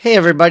Hey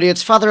everybody,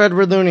 it's Father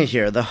Edward Looney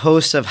here, the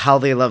host of How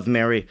They Love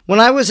Mary. When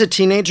I was a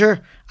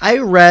teenager, I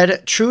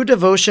read True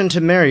Devotion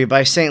to Mary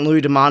by St. Louis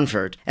de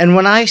Montfort. And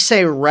when I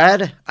say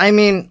read, I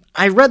mean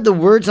I read the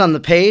words on the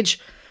page,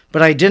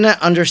 but I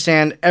didn't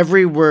understand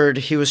every word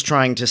he was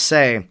trying to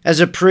say. As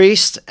a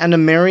priest and a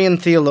Marian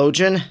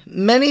theologian,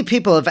 many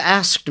people have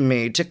asked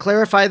me to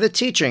clarify the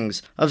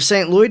teachings of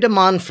St. Louis de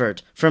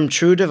Montfort from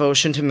True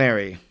Devotion to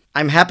Mary.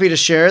 I'm happy to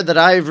share that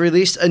I have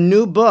released a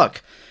new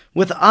book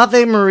with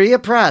Ave Maria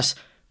Press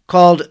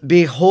called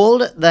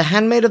Behold the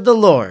Handmaid of the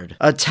Lord,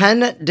 a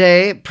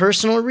 10-day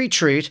personal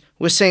retreat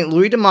with St.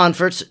 Louis de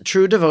Montfort's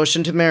True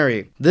Devotion to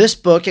Mary. This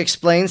book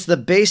explains the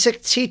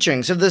basic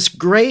teachings of this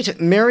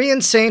great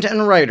Marian saint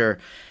and writer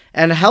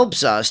and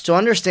helps us to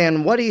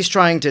understand what he's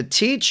trying to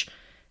teach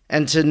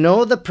and to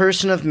know the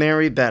person of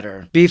Mary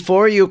better.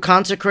 Before you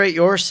consecrate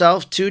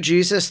yourself to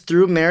Jesus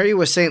through Mary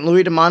with St.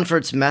 Louis de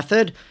Montfort's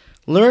method,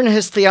 learn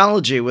his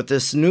theology with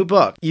this new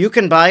book. You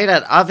can buy it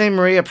at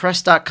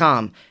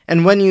AveMariaPress.com,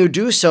 and when you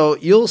do so,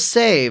 you'll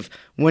save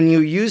when you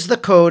use the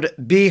code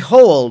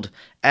BEHOLD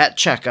at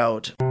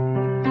checkout.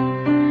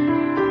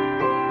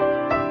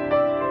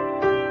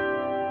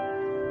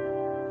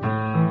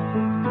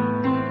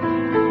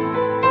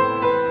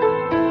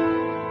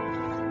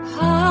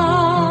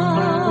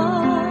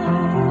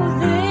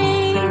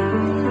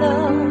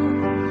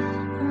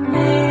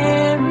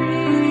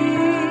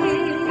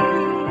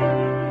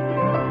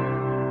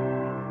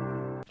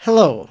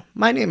 Hello,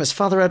 my name is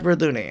Father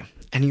Edward Looney,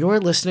 and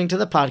you're listening to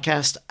the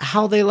podcast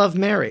How They Love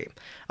Mary,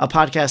 a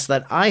podcast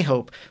that I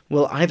hope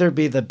will either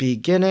be the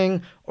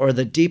beginning or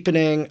the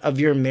deepening of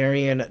your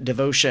Marian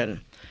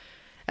devotion.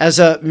 As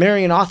a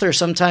Marian author,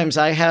 sometimes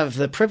I have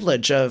the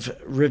privilege of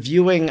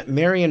reviewing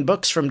Marian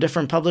books from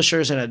different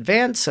publishers in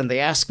advance, and they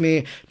ask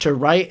me to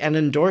write an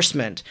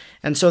endorsement.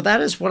 And so that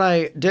is what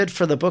I did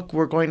for the book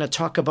we're going to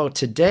talk about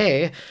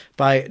today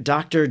by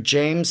Dr.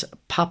 James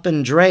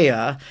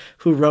Papandrea,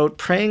 who wrote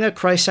Praying a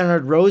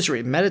Christ-Centered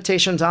Rosary,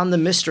 Meditations on the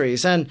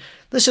Mysteries. And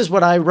this is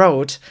what I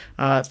wrote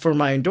for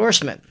my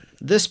endorsement.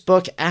 This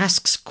book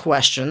asks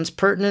questions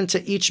pertinent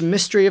to each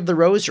mystery of the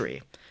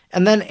Rosary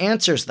and then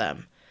answers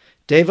them.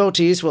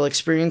 Devotees will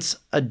experience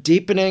a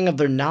deepening of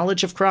their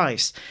knowledge of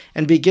Christ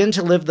and begin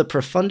to live the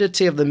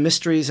profundity of the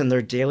mysteries in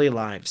their daily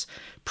lives.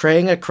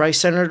 Praying a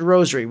Christ-centered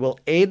rosary will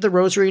aid the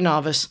rosary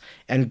novice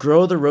and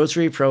grow the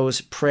rosary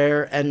prose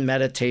prayer and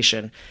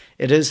meditation.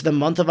 It is the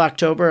month of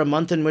October, a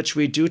month in which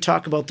we do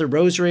talk about the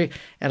rosary,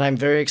 and I'm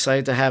very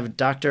excited to have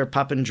Dr.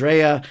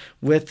 Papandrea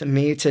with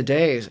me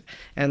today.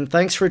 And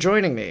thanks for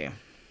joining me.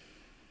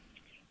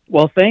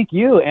 Well, thank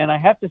you, and I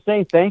have to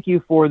say thank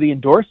you for the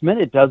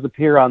endorsement. It does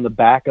appear on the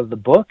back of the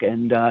book,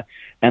 and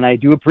I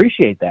do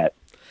appreciate that.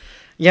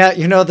 Yeah,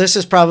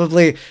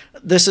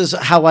 this is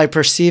how I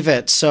perceive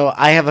it. So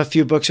I have a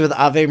few books with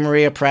Ave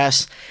Maria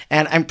Press,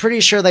 and I'm pretty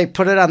sure they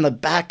put it on the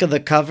back of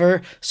the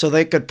cover so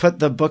they could put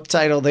the book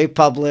title they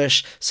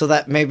publish so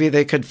that maybe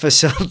they could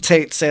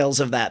facilitate sales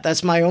of that.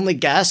 That's my only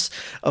guess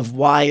of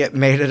why it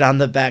made it on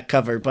the back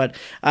cover, but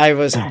I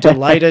was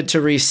delighted to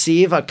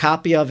receive a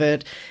copy of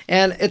it,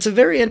 and it's a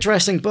very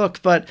interesting book,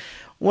 but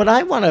what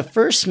I want to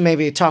first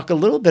maybe talk a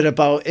little bit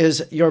about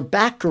is your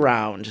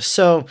background.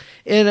 So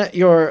in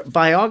your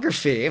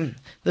biography,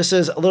 this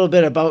is a little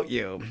bit about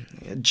you.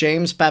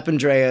 James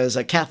Papandrea is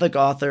a Catholic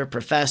author,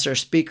 professor,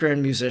 speaker,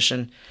 and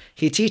musician.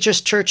 He teaches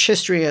church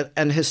history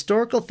and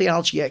historical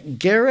theology at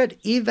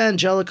Garrett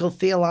Evangelical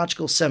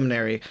Theological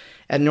Seminary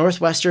at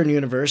Northwestern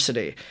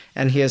University,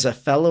 and he is a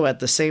fellow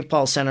at the St.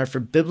 Paul Center for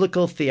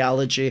Biblical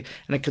Theology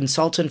and a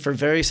consultant for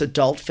various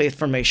adult faith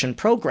formation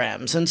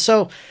programs. And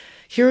so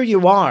here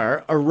you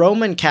are, a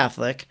Roman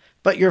Catholic,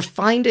 but you're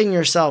finding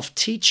yourself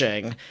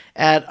teaching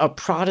at a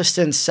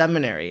Protestant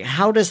seminary.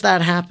 How does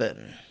that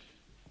happen?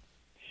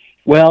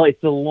 Well,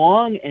 it's a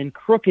long and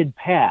crooked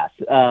path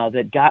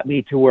that got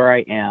me to where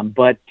I am,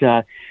 but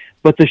the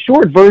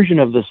short version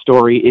of the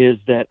story is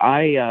that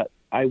I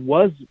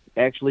was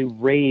actually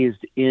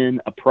raised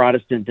in a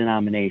Protestant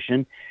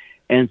denomination,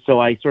 and so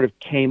I sort of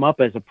came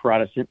up as a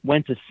Protestant,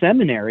 went to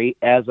seminary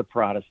as a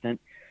Protestant,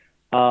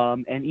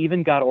 and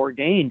even got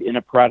ordained in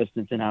a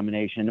Protestant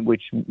denomination,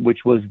 which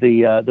was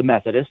the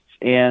Methodists.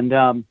 And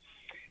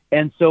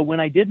so when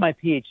I did my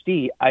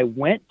PhD, I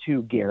went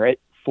to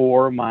Garrett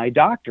for my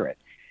doctorate.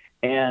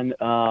 And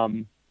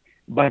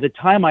by the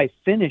time I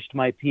finished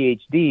my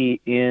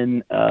PhD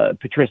in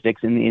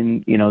patristics,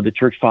 in the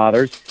Church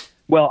Fathers,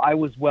 well, I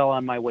was well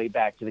on my way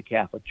back to the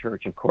Catholic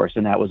Church, of course,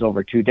 and that was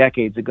over 2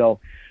 decades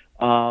ago.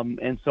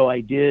 And so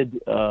I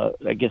did,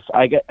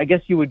 I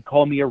guess you would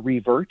call me a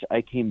revert.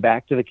 I came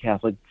back to the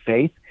Catholic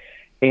faith.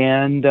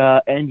 And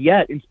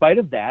yet, in spite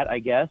of that, I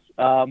guess,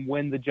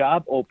 when the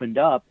job opened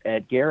up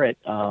at Garrett,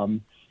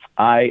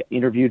 I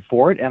interviewed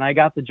for it and I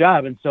got the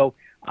job. And so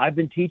I've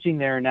been teaching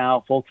there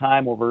now full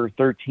time over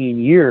 13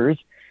 years.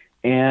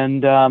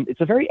 And it's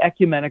a very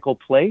ecumenical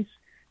place.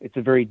 It's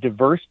a very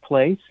diverse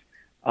place.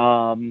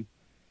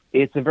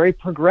 It's a very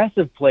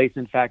progressive place.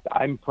 In fact,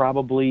 I'm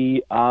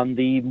probably on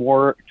the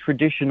more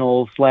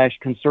traditional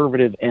 /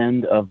 conservative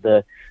end of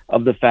the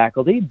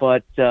faculty,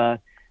 but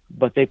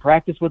but they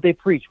practice what they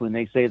preach when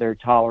they say they're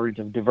tolerant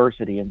of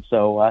diversity. And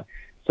so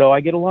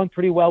I get along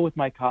pretty well with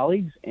my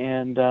colleagues,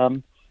 and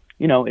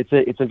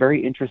it's a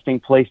very interesting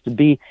place to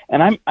be.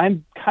 And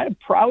I'm kind of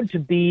proud to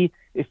be,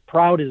 if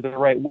proud is the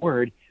right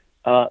word,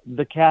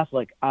 the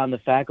Catholic on the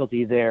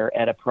faculty there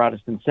at a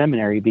Protestant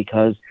seminary,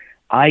 because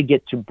I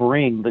get to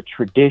bring the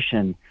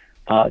tradition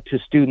to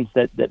students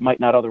that might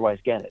not otherwise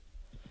get it.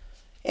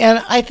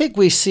 And I think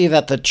we see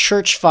that the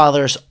church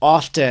fathers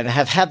often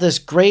have had this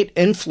great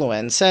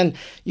influence, and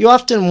you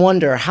often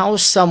wonder how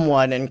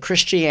someone in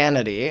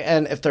Christianity,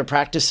 and if they're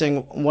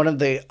practicing one of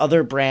the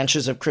other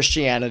branches of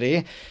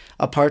Christianity,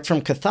 apart from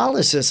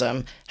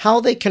Catholicism, how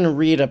they can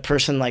read a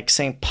person like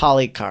St.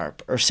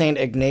 Polycarp or St.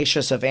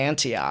 Ignatius of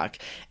Antioch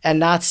and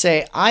not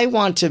say, I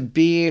want to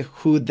be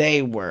who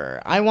they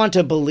were. I want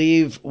to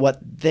believe what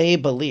they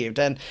believed.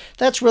 And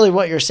that's really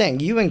what you're saying.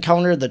 You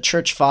encountered the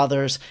church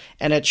fathers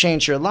and it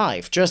changed your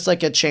life, just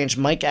like it changed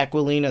Mike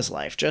Aquilina's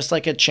life, just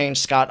like it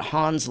changed Scott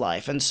Hahn's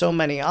life and so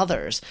many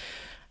others.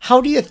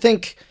 How do you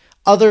think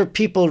other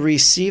people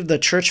receive the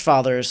church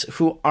fathers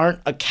who aren't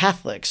a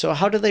Catholic? So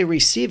how do they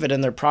receive it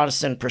in their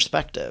Protestant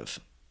perspective?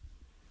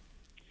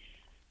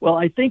 Well,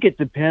 I think it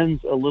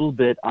depends a little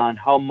bit on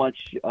how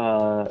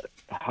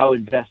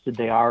invested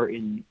they are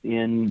in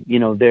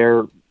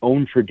their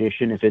own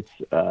tradition.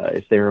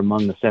 If they're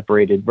among the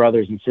separated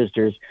brothers and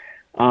sisters,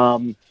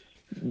 Protestants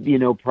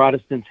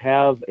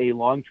have a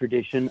long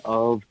tradition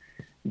of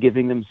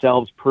giving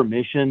themselves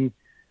permission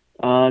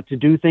to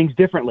do things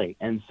differently.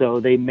 And so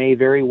they may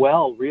very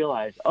well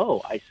realize,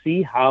 oh, I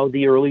see how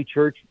the early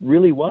church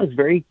really was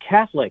very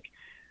Catholic.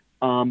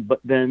 But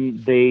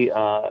then they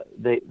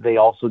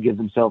also give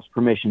themselves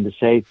permission to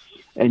say,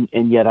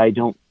 and yet I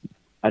don't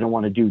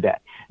want to do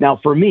that. Now,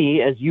 for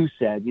me, as you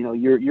said,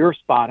 you're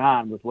spot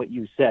on with what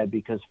you said,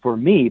 because for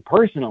me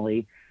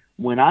personally,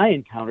 when I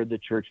encountered the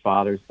church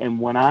fathers and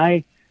when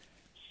I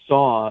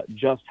saw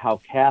just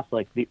how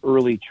Catholic the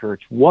early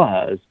church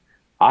was,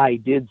 I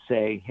did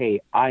say,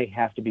 hey, I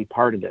have to be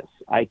part of this.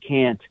 I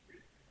can't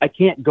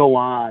go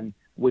on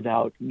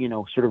without,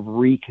 sort of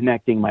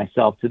reconnecting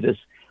myself to this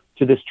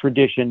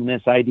tradition,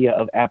 this idea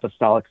of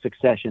apostolic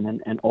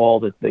succession and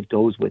all that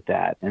goes with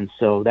that. And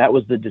so that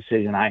was the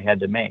decision I had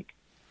to make.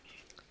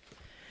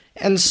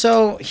 And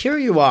so here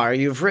you are,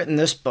 you've written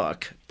this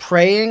book,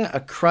 Praying a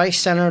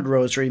Christ-Centered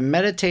Rosary,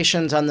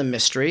 Meditations on the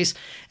Mysteries,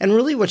 and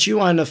really what you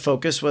wanted to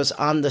focus was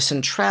on the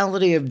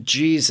centrality of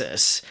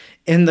Jesus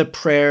in the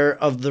prayer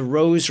of the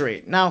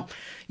Rosary. Now,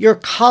 your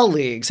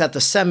colleagues at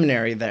the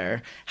seminary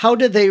there, how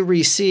did they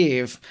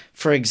receive,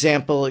 for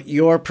example,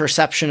 your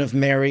perception of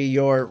Mary,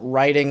 your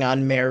writing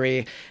on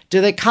Mary? Do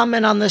they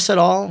comment on this at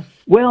all?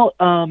 Well,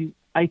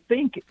 I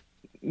think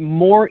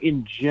more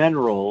in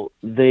general,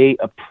 they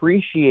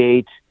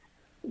appreciate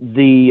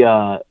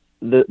the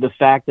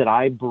fact that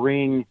I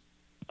bring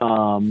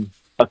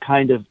a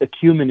kind of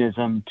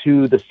ecumenism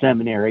to the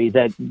seminary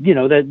that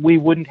we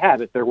wouldn't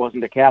have if there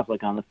wasn't a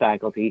Catholic on the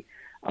faculty.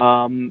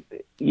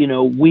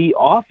 We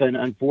often,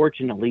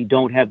 unfortunately,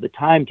 don't have the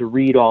time to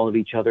read all of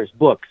each other's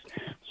books.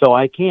 So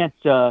I can't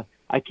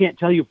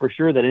tell you for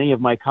sure that any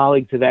of my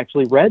colleagues have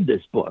actually read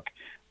this book.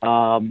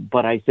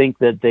 But I think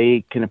that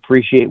they can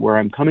appreciate where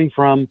I'm coming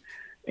from,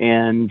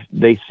 and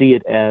they see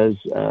it as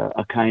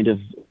a kind of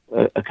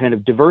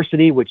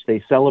diversity which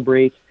they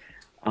celebrate.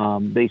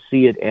 They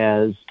see it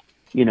as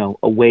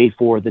a way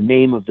for the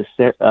name of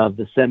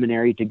the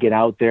seminary to get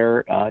out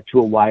there to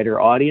a wider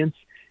audience.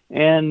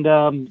 And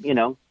so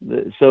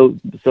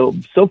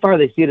far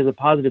they see it as a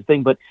positive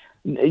thing. But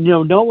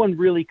no one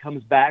really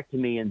comes back to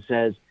me and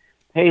says,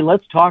 "Hey,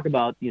 let's talk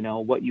about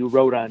what you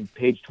wrote on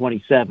page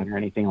 27" or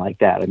anything like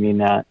that. I mean,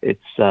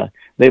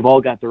 they've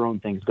all got their own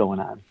things going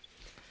on.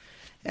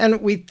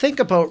 And we think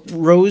about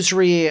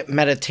rosary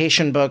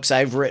meditation books.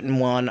 I've written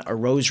one, a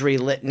rosary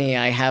litany.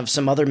 I have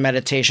some other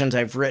meditations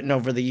I've written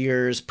over the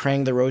years,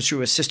 praying the rosary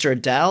with Sister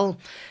Adele,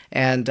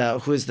 and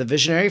who is the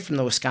visionary from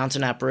the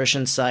Wisconsin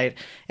Apparition Site.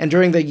 And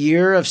during the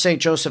year of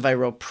St. Joseph, I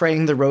wrote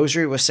Praying the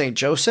Rosary with St.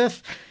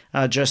 Joseph,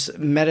 just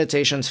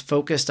meditations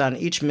focused on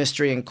each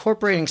mystery,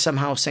 incorporating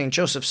somehow St.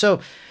 Joseph.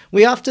 So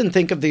we often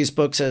think of these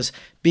books as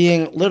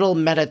being little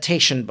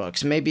meditation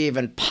books, maybe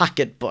even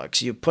pocket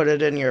books. You put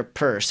it in your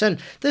purse. And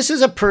this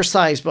is a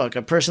purse-sized book.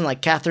 A person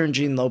like Catherine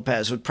Jean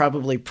Lopez would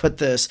probably put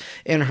this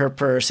in her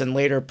purse and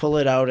later pull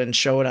it out and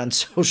show it on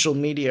social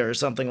media or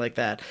something like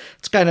that.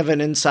 It's kind of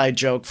an inside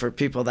joke for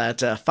people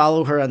that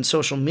follow her on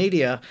social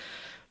media.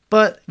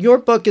 But your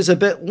book is a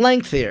bit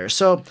lengthier.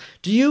 So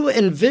do you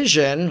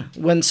envision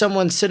when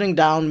someone's sitting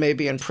down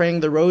maybe and praying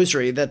the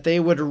rosary that they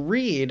would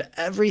read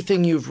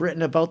everything you've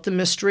written about the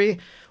mystery?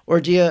 Or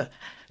do you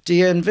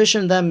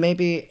envision them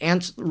maybe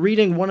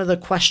reading one of the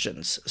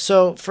questions?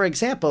 So, for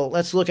example,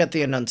 let's look at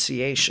the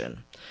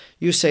Annunciation.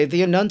 You say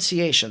the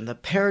Annunciation, the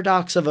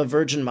paradox of a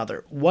Virgin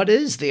Mother. What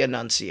is the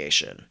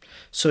Annunciation?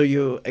 So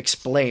you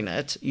explain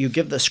it. You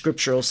give the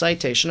scriptural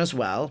citation as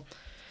well.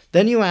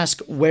 Then you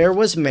ask, where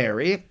was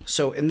Mary?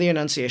 So in the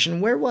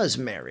Annunciation, where was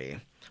Mary?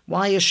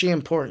 Why is she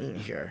important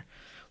here?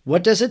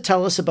 What does it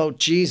tell us about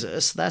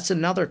Jesus? That's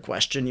another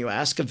question you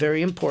ask, a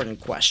very important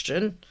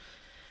question.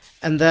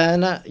 And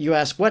then you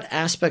ask, what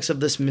aspects of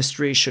this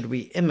mystery should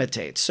we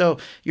imitate? So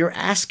you're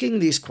asking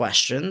these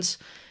questions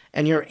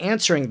and you're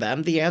answering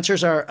them. The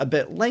answers are a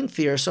bit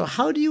lengthier. So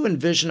how do you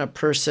envision a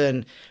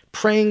person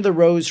praying the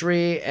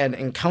rosary and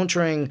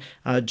encountering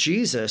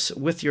Jesus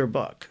with your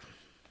book?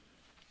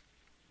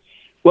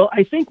 Well,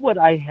 I think what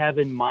I have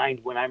in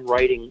mind when I'm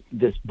writing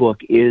this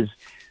book is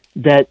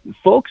that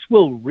folks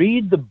will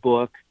read the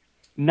book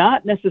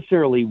not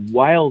necessarily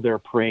while they're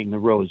praying the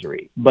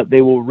rosary, but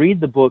they will read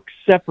the book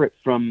separate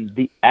from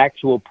the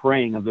actual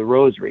praying of the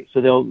rosary. So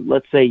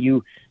let's say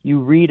you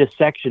read a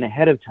section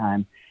ahead of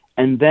time,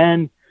 and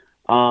then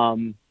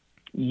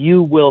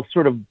you will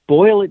sort of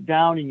boil it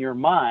down in your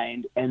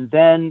mind, and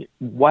then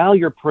while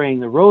you're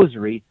praying the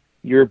rosary,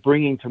 you're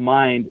bringing to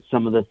mind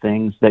some of the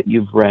things that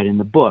you've read in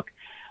the book.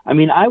 I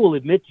mean, I will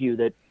admit to you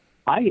that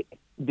I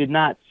did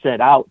not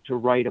set out to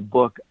write a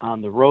book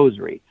on the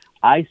rosary.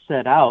 I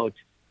set out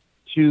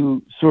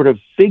to sort of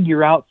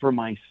figure out for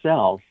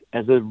myself,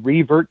 as a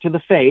revert to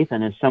the faith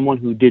and as someone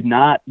who did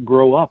not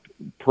grow up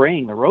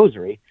praying the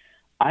rosary,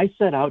 I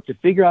set out to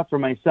figure out for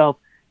myself,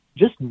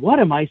 just what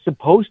am I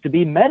supposed to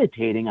be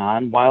meditating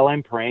on while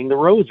I'm praying the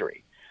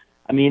rosary?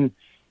 I mean,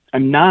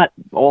 I'm not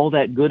all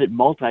that good at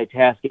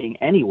multitasking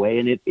anyway,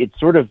 and it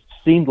sort of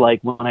seemed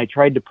like when I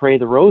tried to pray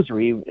the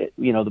rosary,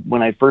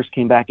 when I first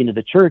came back into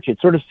the church, it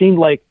sort of seemed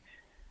like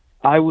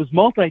I was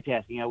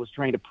multitasking. I was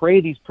trying to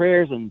pray these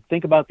prayers and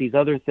think about these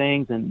other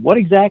things, and what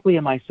exactly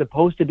am I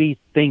supposed to be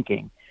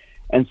thinking?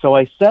 And so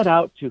I set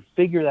out to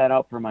figure that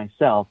out for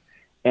myself,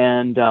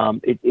 and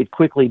it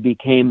quickly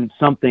became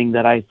something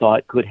that I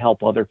thought could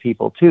help other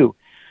people too.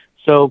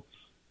 So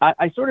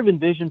I sort of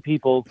envision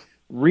people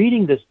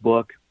reading this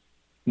book,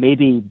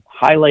 maybe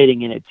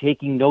highlighting in it,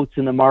 taking notes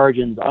in the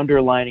margins,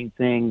 underlining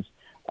things,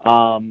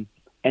 and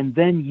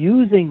then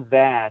using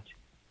that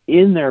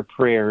in their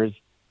prayers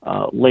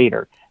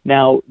later.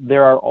 Now,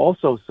 there are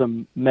also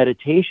some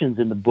meditations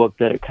in the book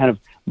that kind of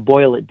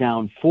boil it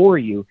down for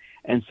you.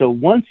 And so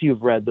once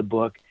you've read the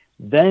book,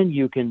 then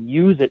you can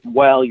use it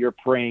while you're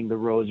praying the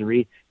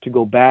rosary to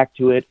go back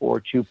to it or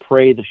to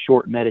pray the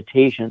short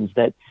meditations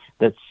that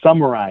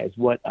summarize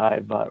what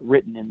I've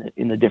written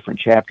in the different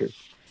chapters.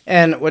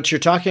 And what you're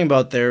talking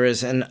about there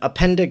is an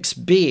Appendix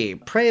B,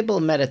 Prayable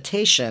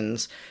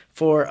Meditations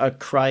for a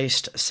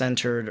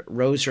Christ-Centered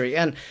Rosary.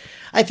 And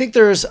I think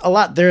there's a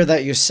lot there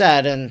that you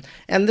said,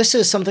 and this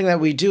is something that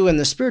we do in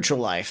the spiritual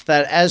life,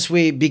 that as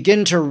we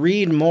begin to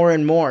read more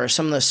and more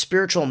some of the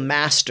spiritual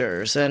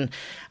masters, and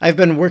I've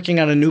been working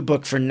on a new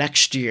book for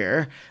next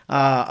year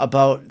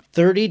about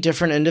 30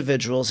 different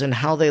individuals and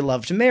how they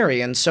loved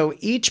Mary. And so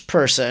each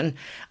person,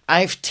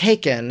 I've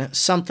taken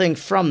something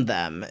from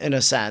them, in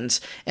a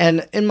sense,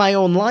 and in my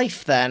own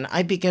life then,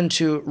 I begin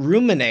to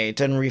ruminate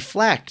and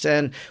reflect,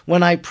 and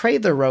when I pray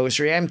the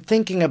rosary, I'm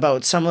thinking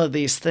about some of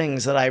these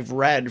things that I've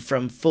read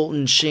from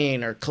Fulton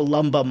Sheen or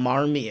Columba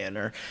Marmion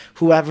or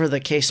whoever the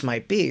case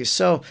might be.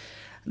 So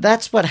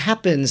that's what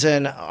happens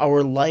in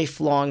our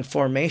lifelong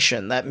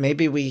formation, that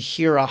maybe we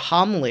hear a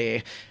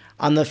homily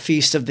on the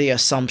Feast of the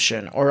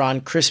Assumption or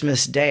on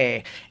Christmas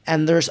Day,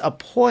 and there's a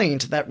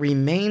point that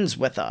remains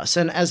with us.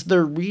 And as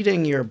they're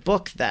reading your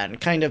book then,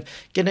 kind of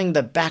getting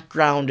the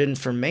background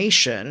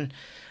information,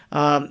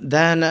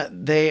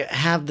 then they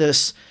have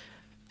this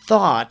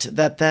thought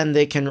that then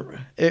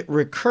it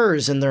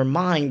recurs in their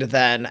mind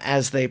then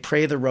as they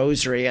pray the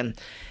rosary. And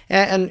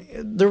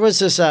there was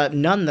this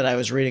nun that I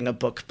was reading a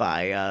book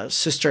by,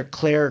 Sister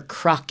Claire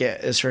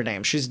Crockett is her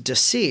name. She's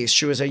deceased.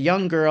 She was a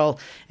young girl,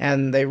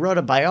 and they wrote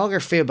a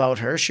biography about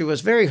her. She was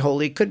very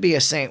holy, could be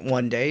a saint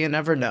one day, you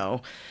never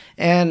know.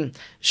 And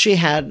she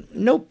had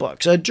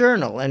notebooks, a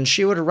journal, and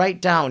she would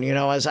write down,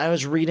 as I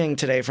was reading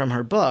today from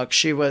her book,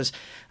 she was,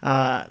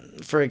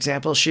 for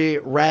example, she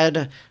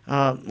read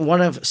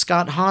one of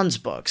Scott Hahn's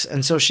books.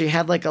 And so she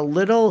had like a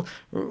little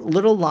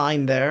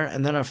line there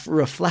and then a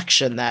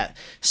reflection that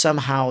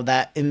somehow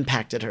that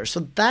impacted her.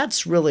 So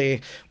that's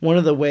really one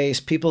of the ways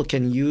people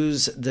can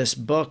use this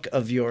book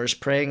of yours,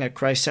 Praying a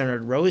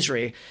Christ-Centered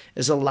Rosary,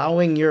 is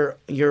allowing your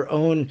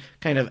own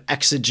kind of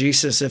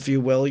exegesis, if you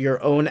will,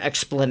 your own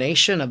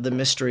explanation of the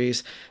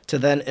mysteries to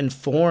then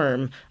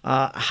inform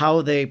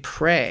how they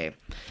pray.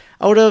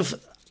 Out of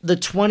the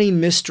 20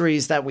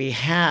 mysteries that we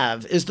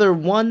have, is there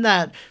one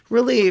that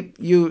really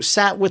you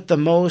sat with the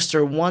most,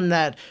 or one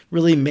that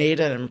really made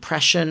an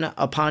impression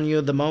upon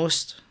you the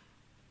most?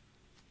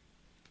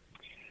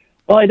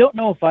 Well, I don't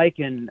know if I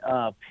can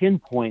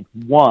pinpoint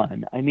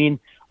one. I mean,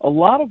 a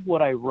lot of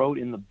what I wrote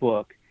in the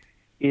book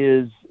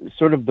is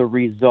sort of the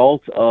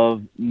result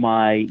of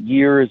my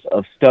years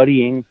of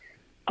studying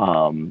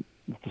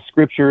the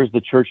scriptures, the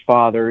church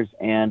fathers,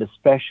 and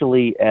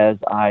especially as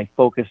I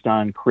focused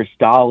on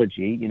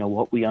Christology,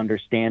 what we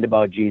understand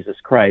about Jesus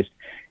Christ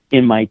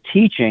in my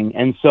teaching.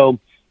 And so,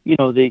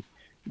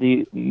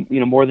 the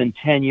more than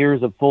 10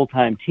 years of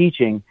full-time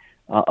teaching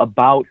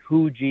about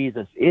who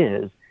Jesus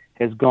is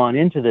has gone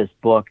into this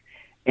book.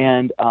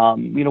 And,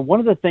 one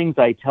of the things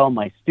I tell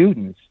my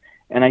students,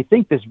 And I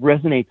think this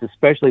resonates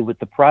especially with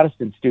the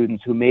Protestant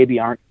students who maybe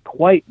aren't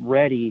quite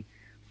ready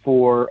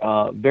for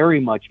very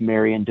much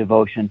Marian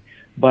devotion.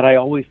 But I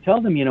always tell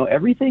them,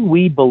 everything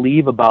we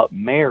believe about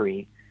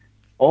Mary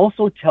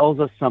also tells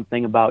us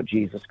something about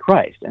Jesus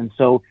Christ. And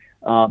so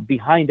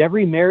behind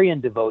every Marian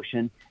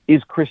devotion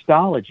is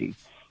Christology.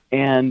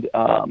 And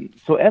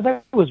so as I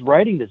was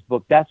writing this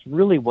book, that's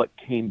really what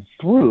came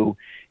through,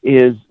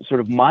 is sort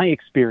of my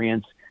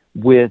experience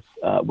with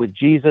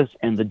Jesus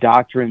and the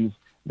doctrines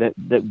that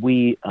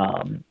we,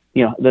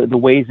 the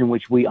ways in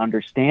which we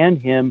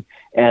understand him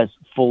as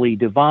fully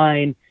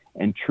divine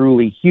and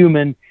truly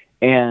human.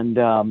 And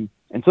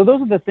so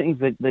those are the things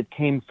that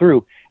came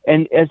through.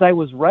 And as I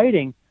was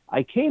writing,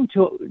 I came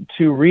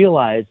to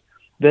realize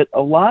that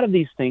a lot of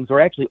these things, or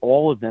actually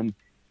all of them,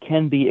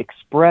 can be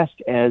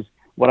expressed as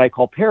what I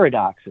call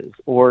paradoxes,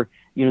 or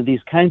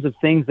these kinds of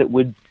things that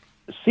would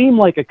seem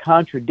like a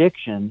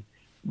contradiction,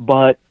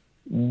 but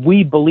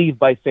we believe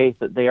by faith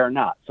that they are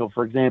not. So,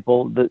 for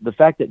example, the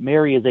fact that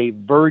Mary is a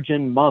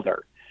virgin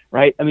mother,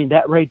 right? I mean,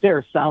 that right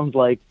there sounds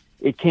like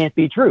it can't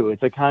be true.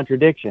 It's a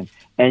contradiction,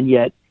 and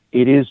yet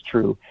it is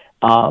true.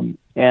 And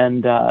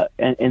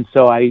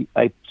so I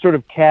sort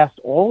of cast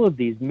all of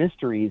these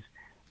mysteries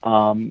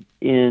in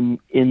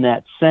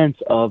that sense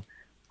of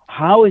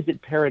how is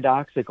it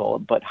paradoxical,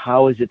 but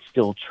how is it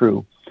still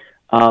true?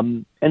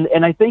 And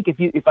I think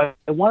if I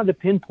wanted to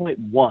pinpoint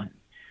one,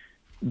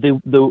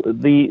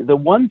 the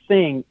one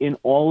thing in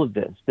all of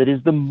this that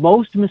is the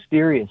most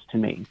mysterious to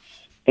me,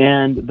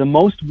 and the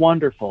most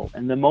wonderful,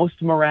 and the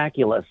most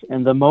miraculous,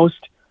 and the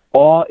most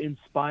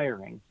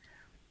awe-inspiring,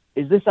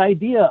 is this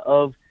idea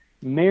of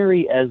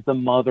Mary as the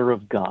mother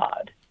of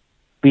God.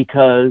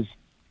 Because,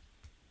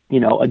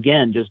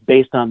 again, just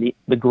based on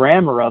the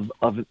grammar of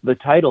the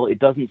title, it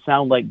doesn't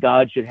sound like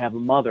God should have a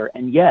mother,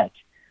 and yet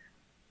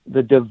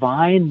the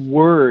divine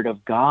word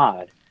of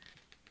God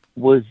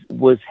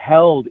was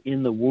held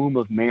in the womb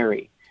of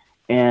Mary.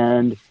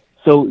 And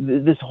so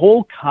this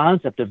whole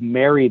concept of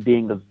Mary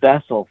being the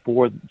vessel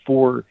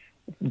for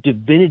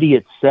divinity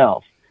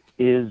itself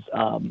is,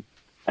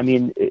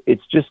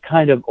 it's just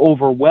kind of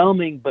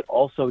overwhelming, but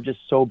also just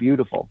so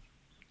beautiful.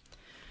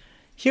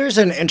 Here's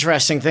an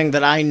interesting thing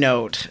that I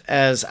note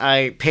as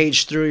I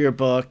page through your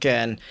book,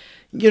 and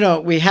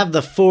we have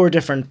the 4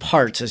 different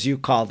parts, as you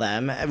call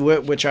them,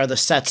 which are the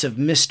sets of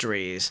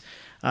mysteries.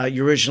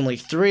 Originally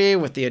 3,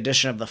 with the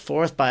addition of the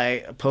 4th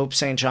by Pope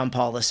St. John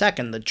Paul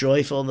II, the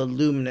joyful, the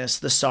luminous,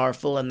 the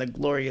sorrowful, and the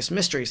glorious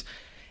mysteries.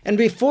 And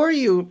before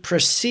you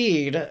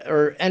proceed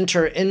or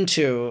enter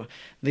into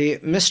the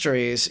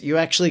mysteries, you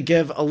actually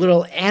give a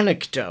little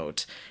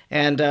anecdote.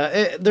 And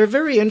they're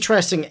very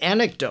interesting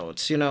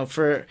anecdotes.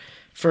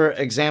 For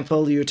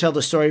example, you tell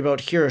the story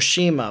about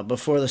Hiroshima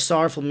before the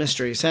sorrowful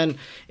mysteries. And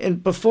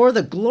before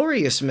the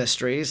glorious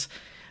mysteries,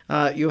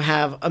 you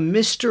have a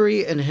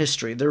mystery in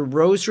history. The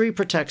rosary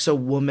protects a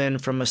woman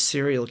from a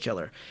serial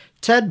killer.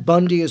 Ted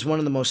Bundy is one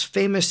of the most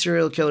famous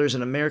serial killers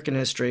in American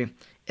history.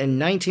 In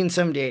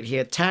 1978, he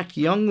attacked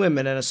young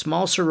women in a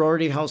small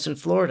sorority house in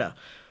Florida.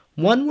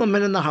 One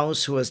woman in the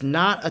house who was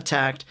not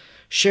attacked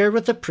shared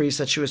with the priest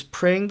that she was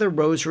praying the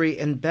rosary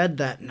in bed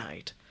that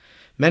night.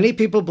 Many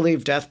people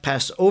believe death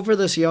passed over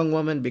this young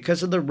woman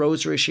because of the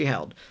rosary she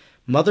held.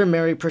 Mother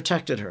Mary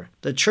protected her.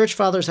 The church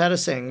fathers had a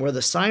saying, where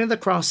the sign of the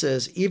cross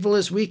is, evil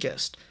is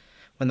weakest.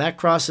 When that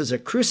cross is a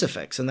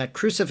crucifix, and that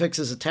crucifix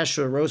is attached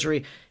to a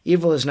rosary,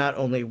 evil is not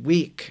only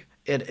weak,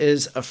 it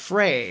is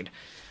afraid.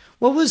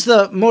 What was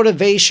the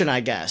motivation,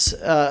 I guess,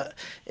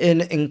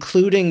 in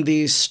including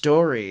these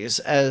stories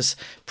as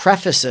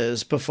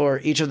prefaces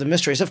before each of the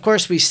mysteries? Of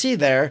course, we see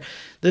there,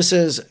 this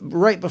is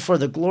right before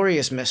the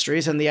glorious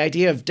mysteries and the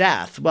idea of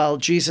death. Well,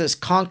 Jesus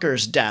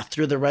conquers death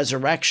through the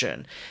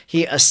resurrection.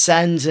 He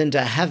ascends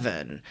into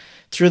heaven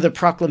through the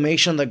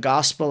proclamation of the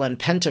gospel and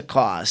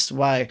Pentecost,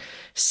 why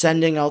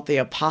sending out the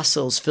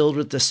apostles filled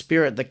with the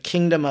Spirit, the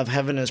kingdom of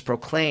heaven is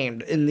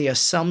proclaimed. In the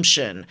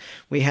Assumption,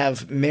 we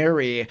have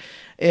Mary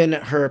in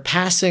her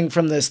passing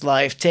from this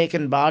life,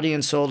 taken body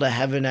and soul to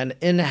heaven, and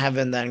in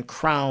heaven then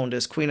crowned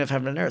as Queen of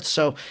Heaven and Earth.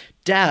 So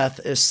death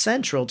is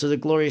central to the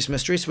glorious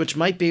mysteries, which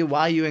might be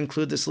why you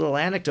include this little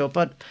anecdote,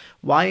 but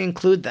why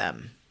include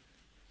them?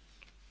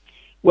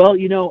 Well,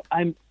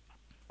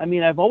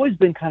 I've always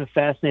been kind of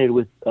fascinated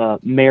with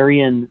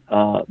Marian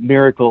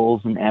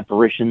miracles and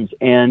apparitions,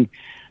 and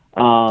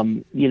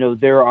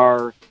there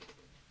are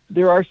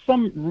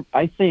some,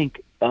 I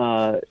think,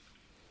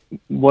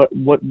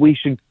 what we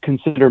should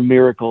consider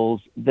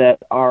miracles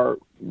that are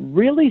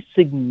really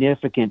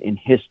significant in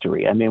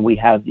history. I mean, we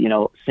have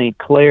Saint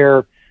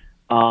Clare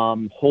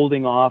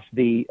holding off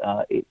the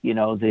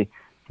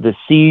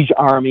siege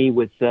army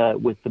with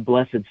the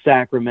Blessed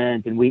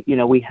Sacrament, and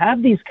we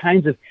have these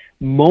kinds of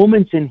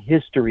moments in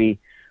history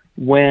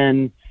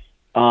when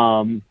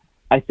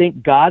I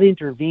think God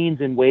intervenes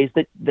in ways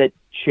that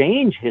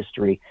change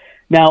history.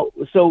 Now,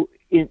 so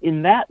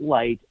in that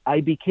light,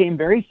 I became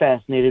very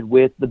fascinated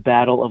with the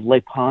Battle of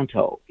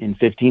Lepanto in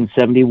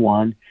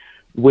 1571,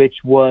 which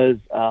was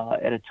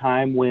at a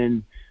time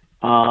when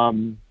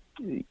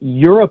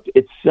Europe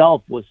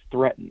itself was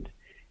threatened.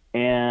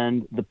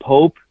 and the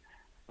Pope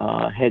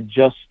had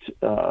just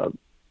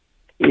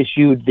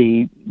issued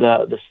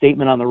the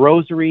statement on the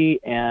Rosary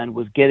and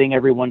was getting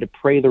everyone to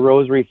pray the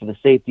Rosary for the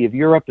safety of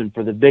Europe and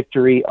for the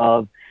victory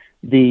of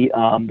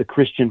the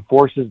Christian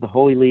forces, the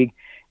Holy League,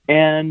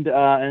 and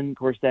of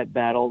course that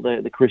battle,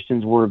 the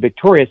Christians were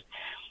victorious.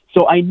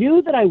 So I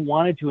knew that I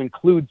wanted to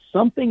include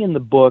something in the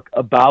book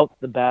about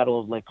the Battle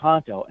of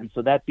Lepanto, and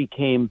so that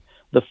became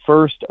the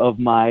first of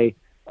my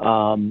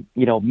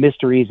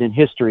mysteries in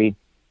history.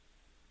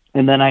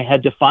 And then I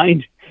had to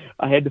find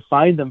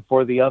them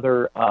for the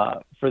other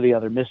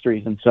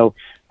mysteries. And so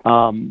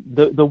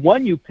the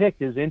one you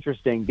picked is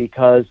interesting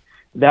because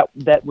that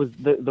was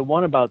the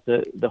one about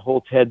the whole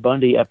Ted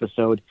Bundy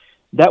episode.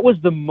 That was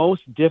the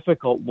most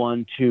difficult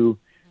one to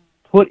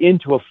put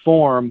into a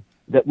form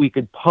that we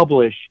could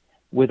publish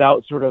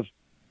without sort of,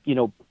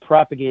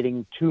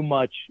 propagating too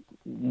much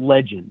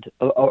legend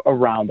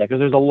around that, because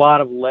there's a lot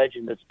of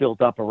legend that's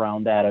built up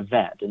around that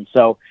event. And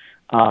so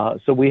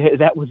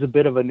that was a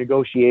bit of a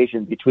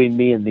negotiation between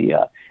me and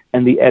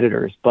the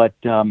editors. But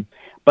I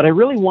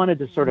really wanted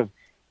to sort of,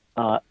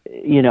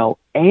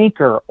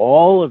 anchor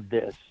all of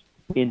this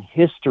in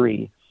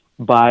history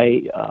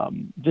by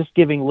just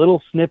giving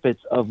little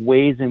snippets of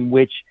ways in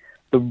which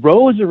the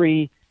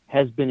Rosary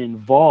has been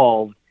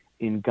involved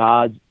in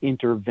God's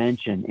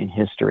intervention in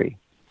history.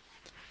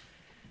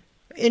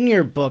 In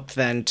your book,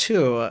 then,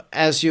 too,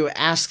 as you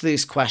ask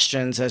these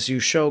questions, as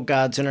you show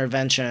God's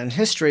intervention in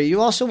history,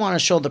 you also want to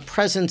show the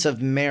presence of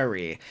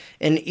Mary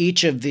in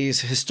each of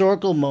these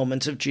historical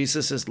moments of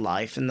Jesus'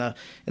 life in the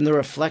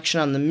reflection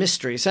on the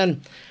mysteries.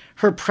 And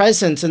her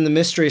presence in the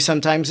mystery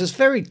sometimes is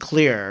very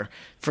clear.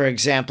 For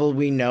example,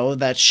 we know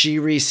that she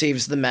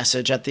receives the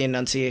message at the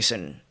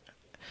Annunciation.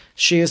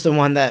 She is the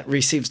one that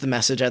receives the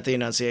message at the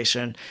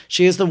Annunciation.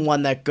 She is the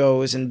one that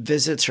goes and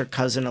visits her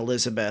cousin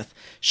Elizabeth.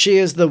 She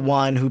is the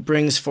one who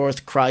brings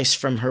forth Christ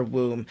from her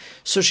womb.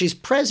 So she's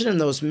present in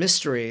those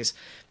mysteries.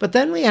 But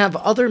then we have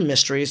other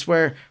mysteries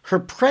where her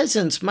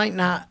presence might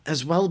not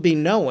as well be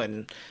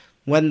known.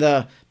 When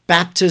the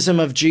baptism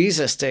of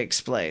Jesus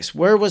takes place,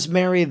 where was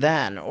Mary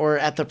then? Or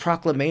at the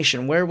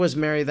proclamation, where was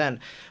Mary then?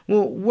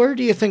 Well, where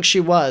do you think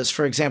she was,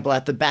 for example,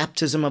 at the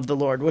baptism of the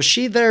Lord? Was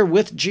she there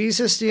with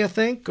Jesus, do you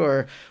think?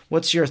 Or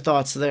what's your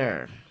thoughts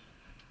there?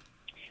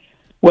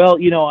 Well,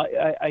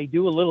 I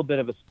do a little bit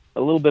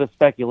of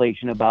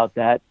speculation about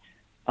that,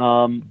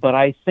 but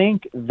I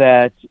think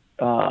that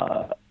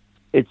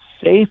it's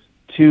safe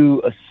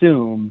to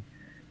assume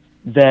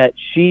that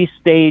she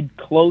stayed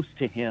close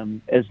to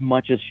him as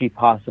much as she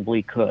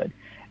possibly could.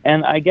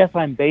 And I guess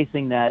I'm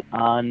basing that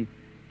on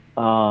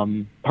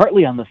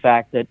partly on the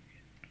fact that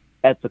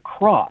at the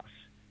cross,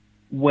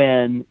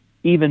 when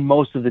even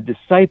most of the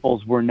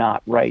disciples were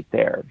not right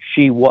there,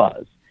 she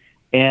was.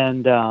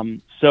 And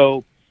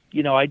so,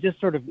 I just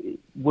sort of,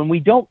 when we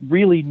don't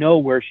really know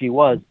where she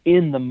was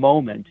in the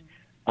moment,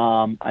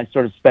 I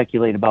sort of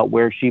speculate about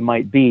where she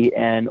might be,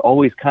 and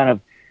always kind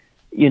of,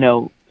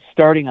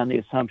 starting on the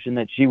assumption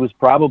that she was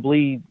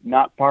probably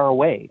not far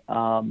away,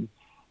 and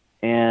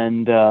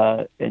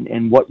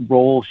what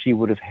role she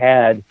would have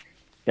had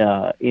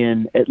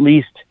in at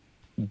least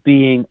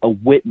being a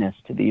witness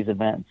to these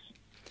events.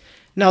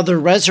 Now, the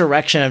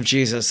resurrection of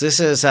Jesus, this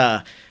is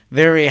a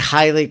very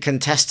highly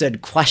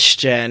contested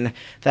question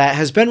that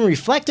has been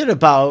reflected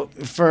about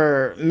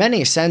for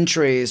many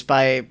centuries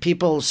by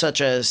people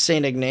such as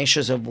St.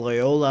 Ignatius of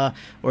Loyola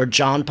or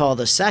John Paul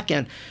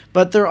II.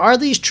 But there are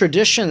these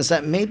traditions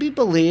that maybe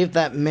believe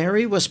that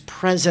Mary was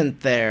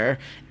present there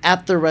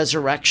at the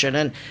resurrection.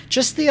 And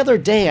just the other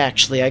day,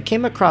 actually, I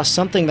came across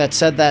something that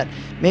said that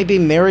maybe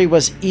Mary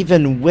was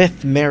even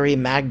with Mary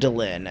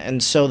Magdalene.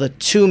 And so the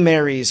two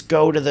Marys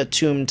go to the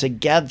tomb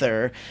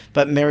together,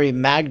 but Mary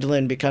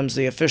Magdalene becomes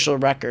the official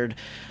record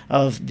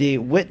of the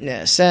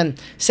witness. And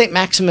St.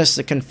 Maximus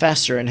the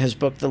Confessor, in his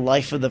book, The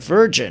Life of the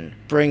Virgin,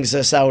 brings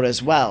this out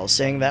as well,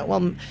 saying that,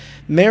 well,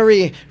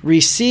 Mary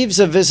receives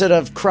a visit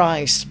of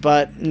Christ,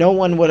 but no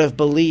one would have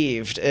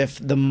believed if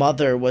the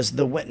mother was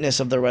the witness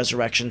of the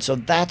resurrection. So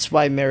that's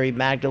why Mary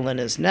Magdalene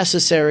is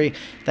necessary.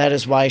 That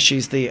is why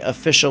she's the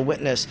official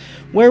witness.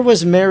 Where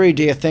was Mary,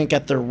 do you think,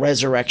 at the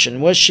resurrection?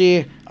 Was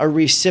she a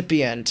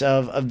recipient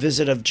of a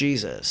visit of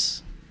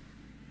Jesus?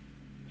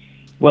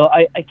 Well,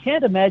 I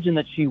can't imagine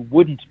that she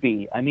wouldn't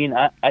be. I mean,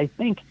 I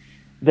think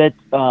that,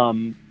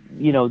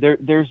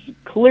 there's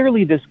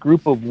clearly this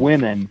group of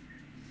women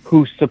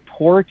who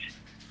support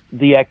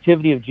the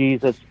activity of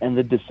Jesus and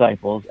the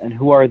disciples, and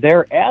who are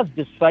there as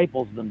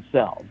disciples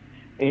themselves,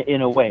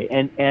 in a way.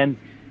 And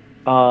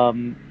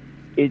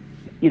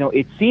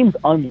it seems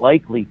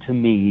unlikely to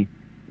me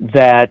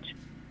that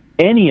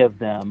any of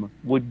them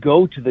would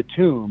go to the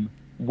tomb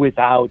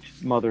without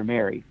Mother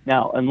Mary.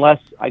 Now, unless,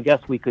 I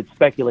guess we could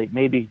speculate,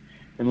 maybe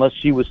unless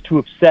she was too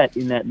upset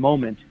in that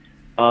moment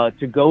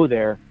to go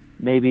there,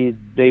 maybe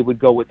they would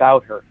go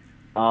without her.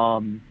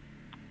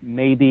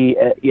 Maybe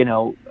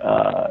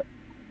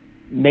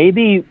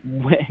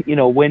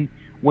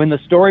when the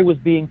story was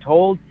being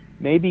told,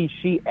 maybe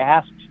she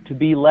asked to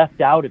be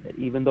left out of it,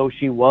 even though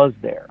she was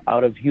there,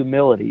 out of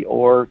humility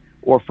or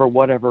or for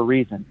whatever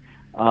reason.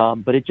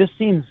 But it just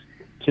seems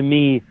to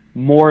me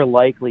more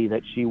likely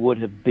that she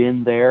would have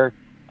been there.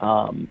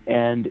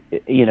 And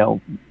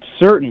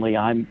certainly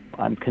I'm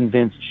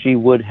convinced she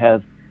would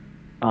have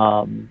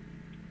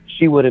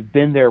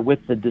been there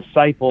with the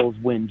disciples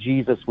when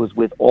Jesus was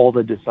with all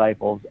the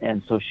disciples.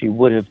 And so she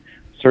would have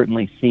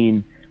certainly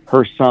seen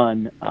her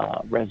son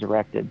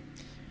resurrected.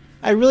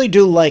 I really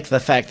do like the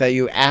fact that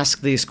you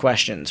ask these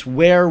questions.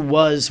 Where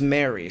was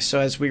Mary? So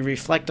as we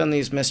reflect on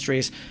these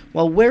mysteries,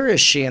 well, where is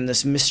she in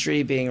this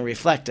mystery being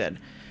reflected?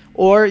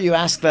 Or you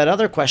ask that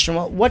other question,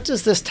 well, what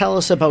does this tell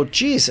us about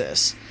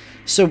Jesus?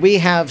 So we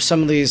have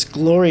some of these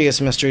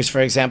glorious mysteries,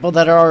 for example,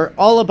 that are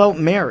all about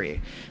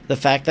Mary. The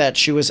fact that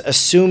she was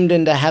assumed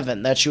into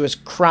heaven, that she was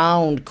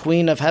crowned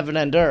Queen of Heaven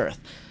and Earth.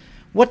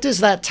 What does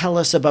that tell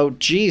us about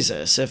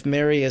Jesus if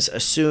Mary is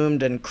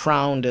assumed and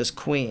crowned as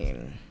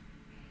Queen?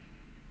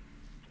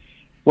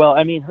 Well,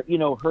 I mean,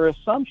 her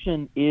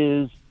assumption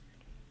is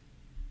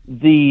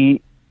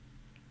it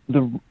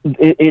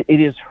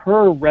is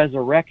her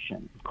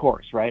resurrection, of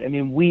course, right? I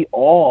mean, we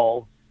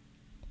all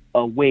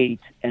await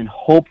and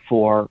hope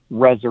for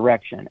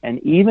resurrection, and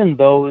even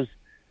those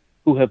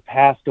who have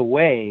passed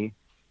away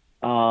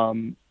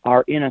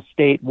are in a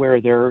state where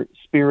their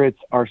spirits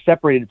are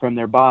separated from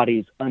their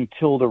bodies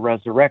until the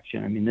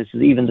resurrection. I mean, this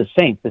is even the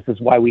saints. This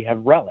is why we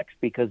have relics,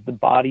 because the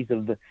bodies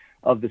of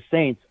the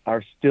saints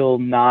are still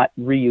not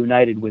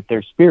reunited with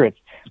their spirits.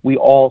 We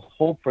all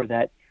hope for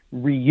that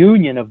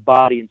reunion of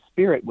body and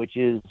spirit, which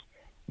is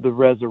the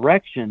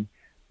resurrection.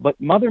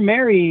 But Mother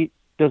Mary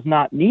does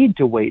not need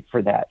to wait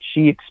for that.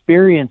 She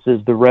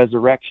experiences the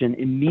resurrection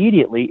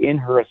immediately in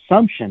her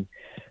assumption.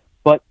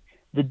 But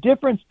the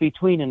difference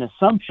between an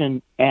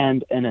assumption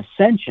and an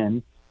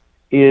ascension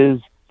is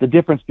the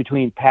difference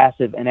between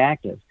passive and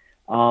active.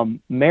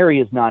 Mary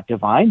is not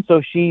divine,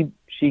 so she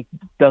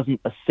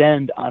doesn't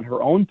ascend on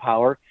her own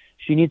power.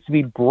 She needs to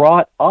be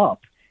brought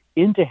up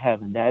into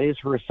heaven. That is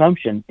her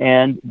assumption,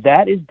 and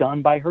that is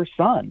done by her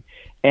son.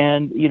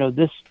 And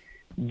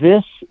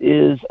this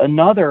is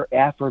another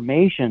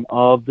affirmation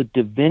of the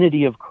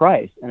divinity of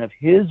Christ and of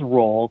his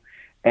role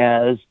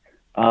as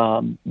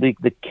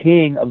the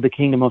king of the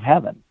kingdom of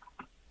heaven.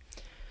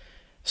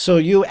 So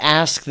you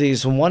ask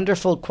these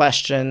wonderful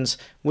questions,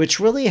 which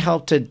really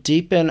help to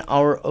deepen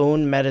our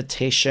own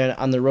meditation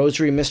on the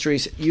Rosary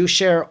Mysteries. You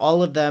share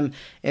all of them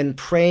in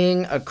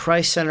Praying a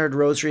Christ-Centered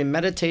Rosary,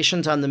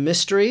 Meditations on the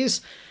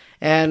Mysteries.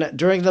 And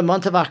during the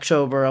month of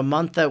October, a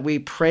month that we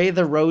pray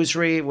the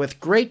Rosary with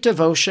great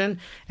devotion,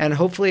 and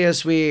hopefully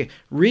as we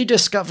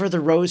rediscover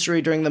the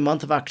Rosary during the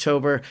month of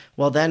October,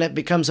 well, then it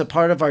becomes a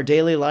part of our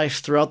daily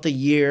life throughout the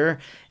year.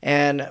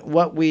 And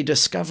what we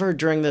discover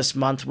during this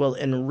month will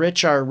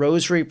enrich our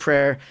Rosary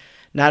prayer,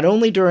 not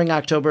only during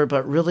October,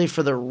 but really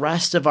for the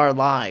rest of our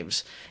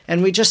lives.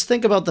 And we just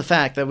think about the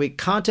fact that we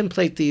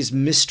contemplate these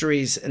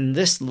mysteries in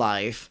this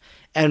life,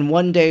 and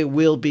one day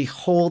we'll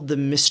behold the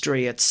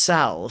mystery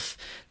itself,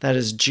 that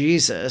is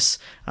Jesus,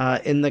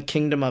 in the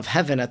kingdom of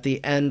heaven at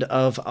the end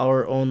of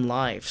our own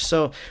life.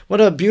 So what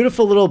a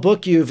beautiful little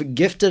book you've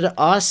gifted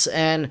us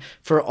and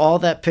for all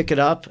that pick it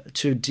up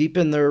to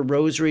deepen their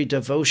Rosary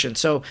devotion.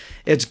 So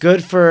it's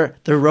good for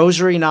the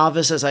Rosary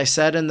novice, as I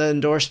said in the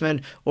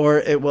endorsement, or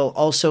it will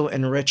also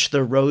enrich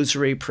the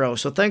Rosary pro.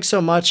 So thanks so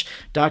much,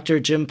 Dr.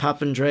 Jim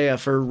Papandrea,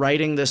 for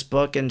writing this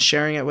book and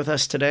sharing it with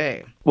us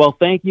today. Well,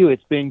 thank you.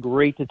 It's been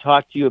great to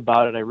talk to you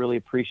about it. I really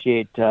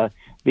appreciate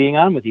being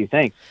on with you.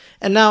 Thanks.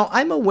 And now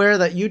I'm aware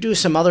that you do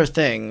some other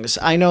things.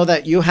 I know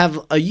that you have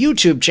a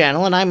YouTube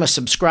channel, and I'm a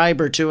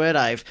subscriber to it.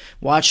 I've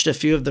watched a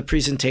few of the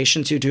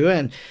presentations you do,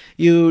 and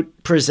you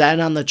present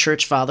on the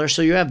Church Father.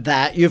 So you have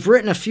that. You've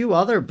written a few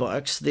other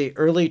books, The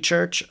Early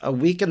Church, A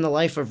Week in the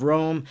Life of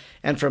Rome,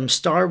 and From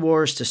Star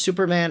Wars to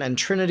Superman, and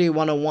Trinity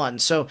 101.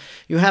 So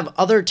you have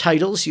other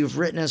titles you've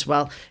written as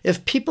well.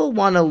 If people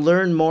want to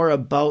learn more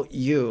about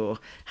you,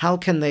 how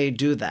can they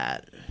do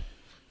that?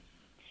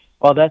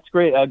 Well, that's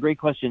great. Great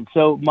question.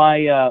 So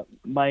my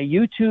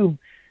YouTube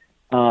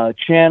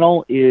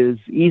channel is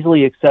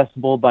easily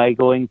accessible by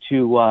going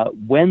to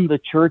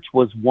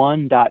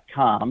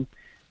whenthechurchwas1.com,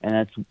 and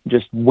that's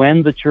just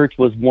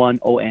whenthechurchwas1,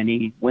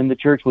 O-N-E,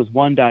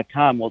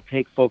 whenthechurchwas1.com will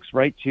take folks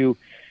right to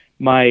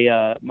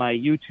my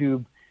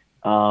YouTube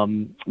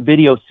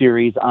video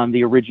series on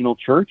the original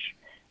church.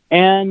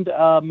 And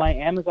my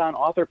Amazon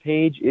author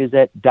page is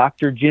at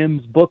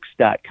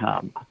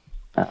drjimsbooks.com.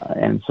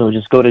 And so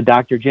just go to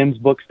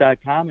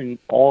drjimsbooks.com and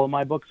all of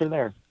my books are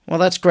there. Well,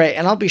 that's great.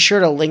 And I'll be sure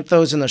to link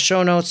those in the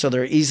show notes so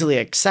they're easily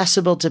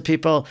accessible to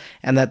people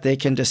and that they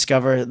can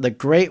discover the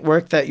great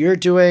work that you're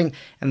doing.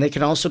 And they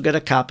can also get a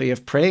copy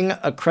of Praying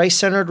a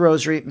Christ-Centered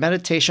Rosary,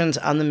 Meditations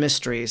on the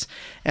Mysteries.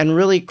 And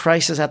really,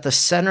 Christ is at the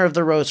center of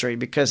the Rosary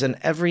because in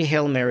every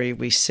Hail Mary,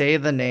 we say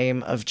the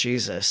name of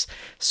Jesus.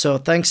 So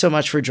thanks so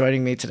much for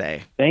joining me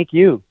today. Thank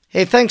you.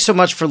 Hey, thanks so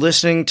much for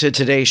listening to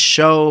today's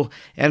show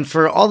and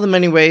for all the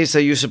many ways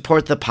that you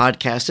support the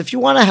podcast. If you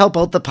want to help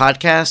out the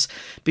podcast,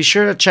 be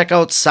sure to check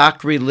out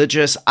Sock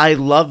Religious. I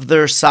love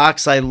their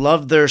socks. I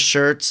love their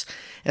shirts.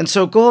 And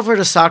so go over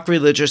to Sock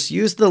Religious,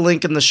 use the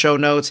link in the show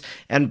notes,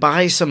 and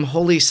buy some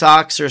holy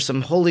socks or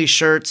some holy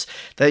shirts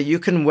that you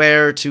can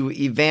wear to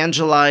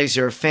evangelize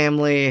your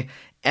family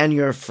and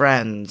your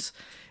friends.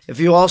 If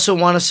you also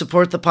want to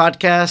support the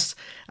podcast,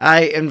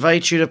 I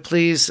invite you to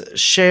please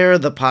share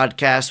the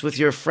podcast with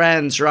your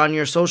friends or on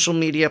your social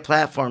media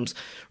platforms.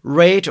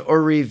 Rate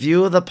or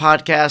review the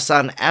podcast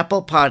on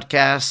Apple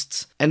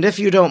Podcasts. And if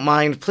you don't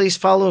mind, please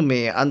follow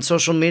me on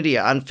social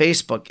media on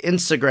Facebook,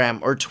 Instagram,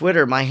 or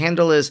Twitter. My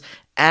handle is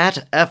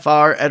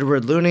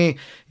 @FREdwardLooney.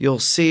 You'll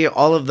see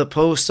all of the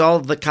posts, all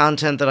of the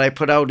content that I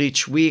put out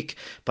each week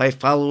by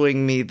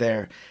following me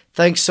there.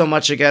 Thanks so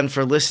much again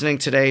for listening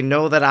today.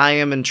 Know that I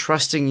am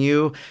entrusting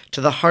you to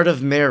the heart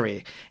of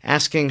Mary,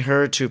 asking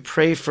her to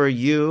pray for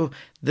you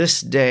this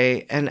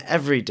day and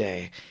every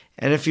day.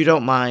 And if you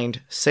don't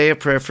mind, say a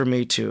prayer for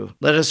me too.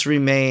 Let us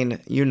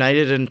remain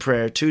united in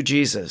prayer to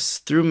Jesus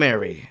through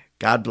Mary.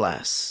 God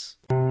bless.